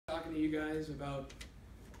talking to you guys about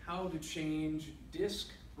how to change disc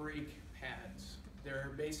brake pads. There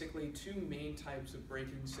are basically two main types of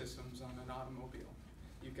braking systems on an automobile.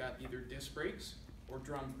 You've got either disc brakes or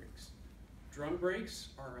drum brakes. Drum brakes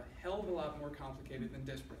are a hell of a lot more complicated than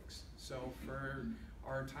disc brakes. So for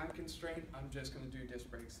our time constraint, I'm just going to do disc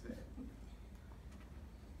brakes today.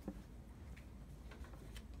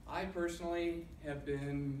 I personally have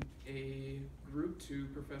been a Group 2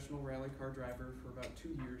 professional rally car driver for about 2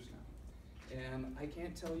 years now. And I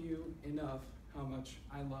can't tell you enough how much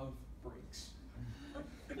I love brakes.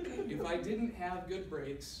 If I didn't have good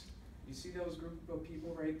brakes, you see those group of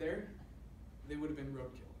people right there? They would have been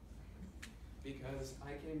roadkill. Because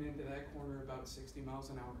I came into that corner about 60 miles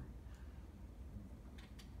an hour.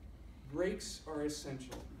 Brakes are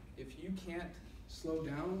essential. If you can't slow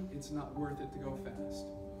down, it's not worth it to go fast.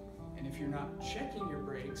 And if you're not checking your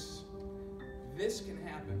brakes, this can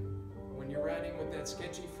happen. When you're riding with that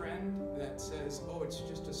sketchy friend that says, oh, it's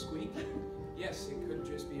just a squeak, yes, it could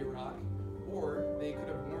just be a rock, or they could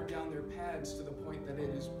have worn down their pads to the point that it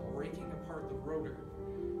is breaking apart the rotor,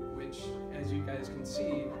 which, as you guys can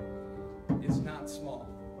see, is not small.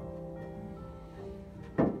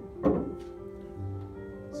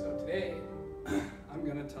 So today, I'm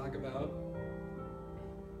going to talk about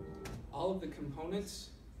all of the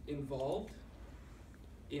components involved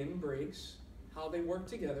in brakes, how they work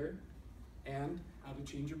together, and how to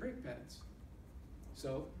change your brake pads.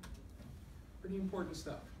 So, pretty important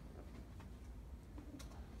stuff.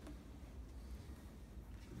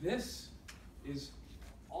 This is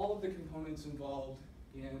all of the components involved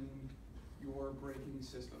in your braking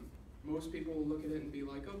system. Most people will look at it and be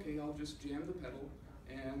like, okay, I'll just jam the pedal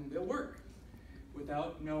and they'll work,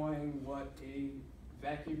 without knowing what a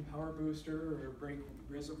vacuum power booster or a brake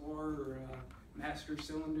reservoir or a master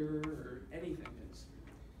cylinder or anything is.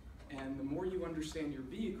 And the more you understand your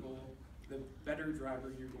vehicle, the better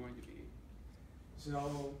driver you're going to be.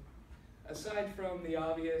 So aside from the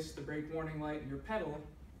obvious, the brake warning light and your pedal,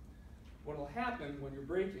 what will happen when you're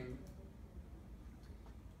braking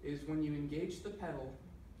is when you engage the pedal,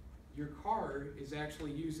 your car is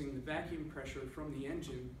actually using the vacuum pressure from the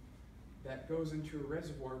engine that goes into a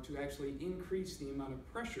reservoir to actually increase the amount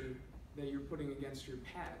of pressure that you're putting against your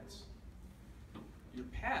pads. Your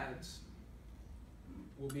pads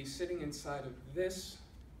will be sitting inside of this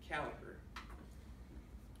caliper.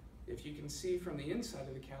 If you can see from the inside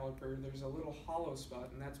of the caliper, there's a little hollow spot,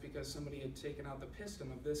 and that's because somebody had taken out the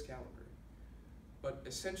piston of this caliper. But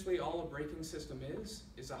essentially all a braking system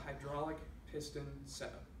is a hydraulic piston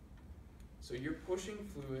setup. So you're pushing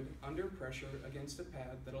fluid under pressure against a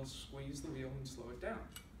pad that'll squeeze the wheel and slow it down.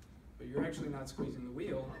 But you're actually not squeezing the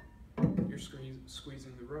wheel, you're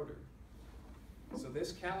squeezing the rotor. So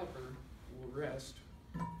this caliper will rest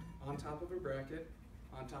on top of a bracket,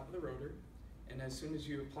 on top of the rotor, and as soon as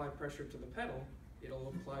you apply pressure to the pedal,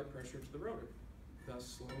 it'll apply pressure to the rotor,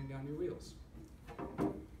 thus slowing down your wheels.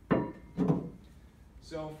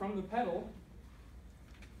 So from the pedal,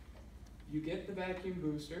 you get the vacuum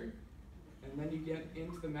booster, and then you get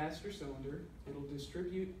into the master cylinder. It'll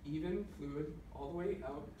distribute even fluid all the way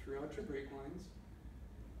out throughout your brake lines,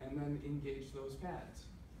 and then engage those pads.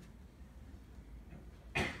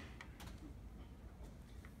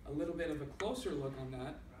 A little bit of a closer look on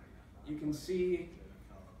that, you can see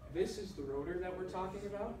this is the rotor that we're talking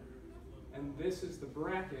about, and this is the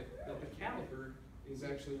bracket that the caliper is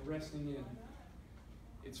actually resting in.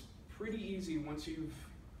 It's pretty easy once you've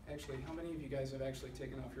actually, how many of you guys have actually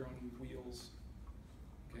taken off your own wheels?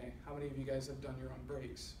 Okay, how many of you guys have done your own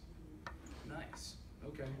brakes? Nice,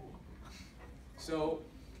 okay. So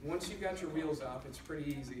once you've got your wheels off, it's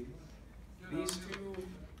pretty easy. These two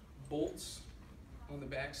bolts on the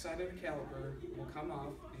back side of the caliper will come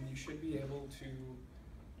off, and you should be able to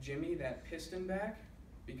jimmy that piston back,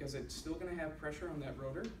 because it's still going to have pressure on that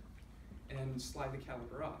rotor, and slide the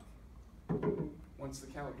caliper off. Once the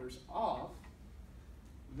caliper's off,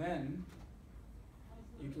 then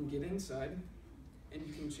you can get inside and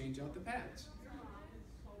you can change out the pads.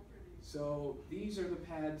 So these are the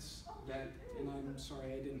pads that, and I'm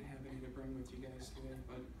sorry I didn't have any to bring with you guys today,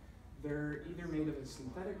 but they're either made of a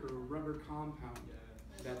synthetic or a rubber compound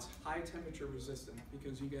that's high temperature resistant,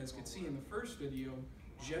 because you guys could see in the first video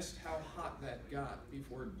just how hot that got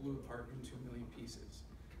before it blew apart into a million pieces.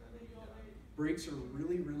 Brakes are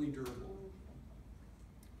really, really durable.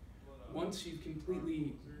 Once you've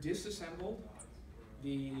completely disassembled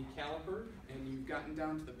the caliper and you've gotten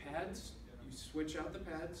down to the pads, you switch out the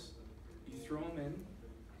pads, you throw them in,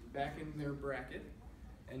 back in their bracket,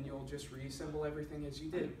 and you'll just reassemble everything as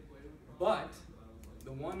you did. But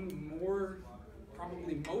the one more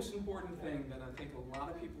probably most important thing that I think a lot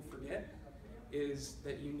of people forget is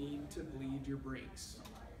that you need to bleed your brakes.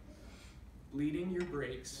 Bleeding your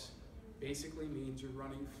brakes basically means you're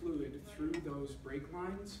running fluid through those brake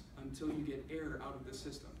lines until you get air out of the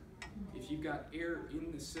system. If you've got air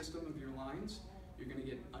in the system of your lines, you're going to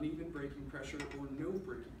get uneven braking pressure or no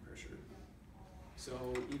braking pressure. So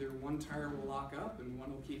either one tire will lock up and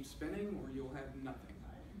one will keep spinning, or you'll have nothing.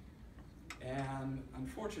 And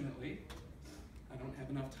unfortunately, I don't have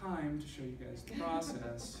enough time to show you guys the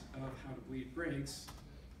process of how to bleed brakes,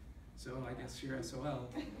 so I guess you're SOL.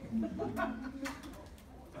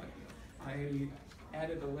 But I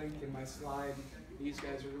added a link in my slide. These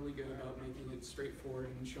guys are really good about making it straightforward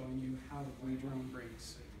and showing you how to bleed your own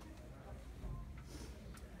brakes.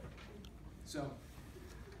 So,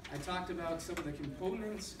 I talked about some of the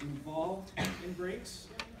components involved in brakes,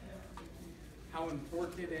 how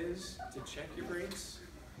important it is to check your brakes,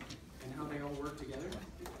 and how they all work together,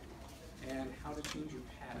 and how to change your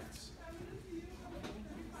pads.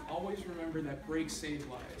 Always remember that brakes save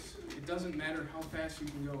lives. It doesn't matter how fast you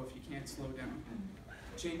can go if you can't slow down.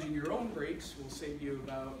 Changing your own brakes will save you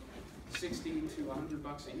about 60 to 100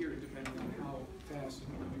 bucks a year, depending on how fast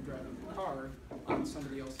you drive the car, on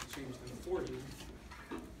somebody else to change them for you.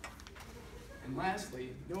 And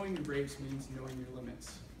lastly, knowing your brakes means knowing your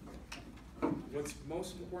limits. What's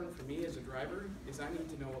most important for me as a driver is I need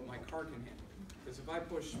to know what my car can handle. Because if I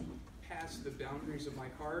push past the boundaries of my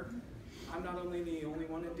car, I'm not only the only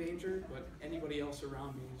one in danger, but anybody else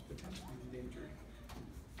around me is potentially in danger.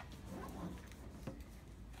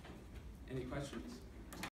 Any questions?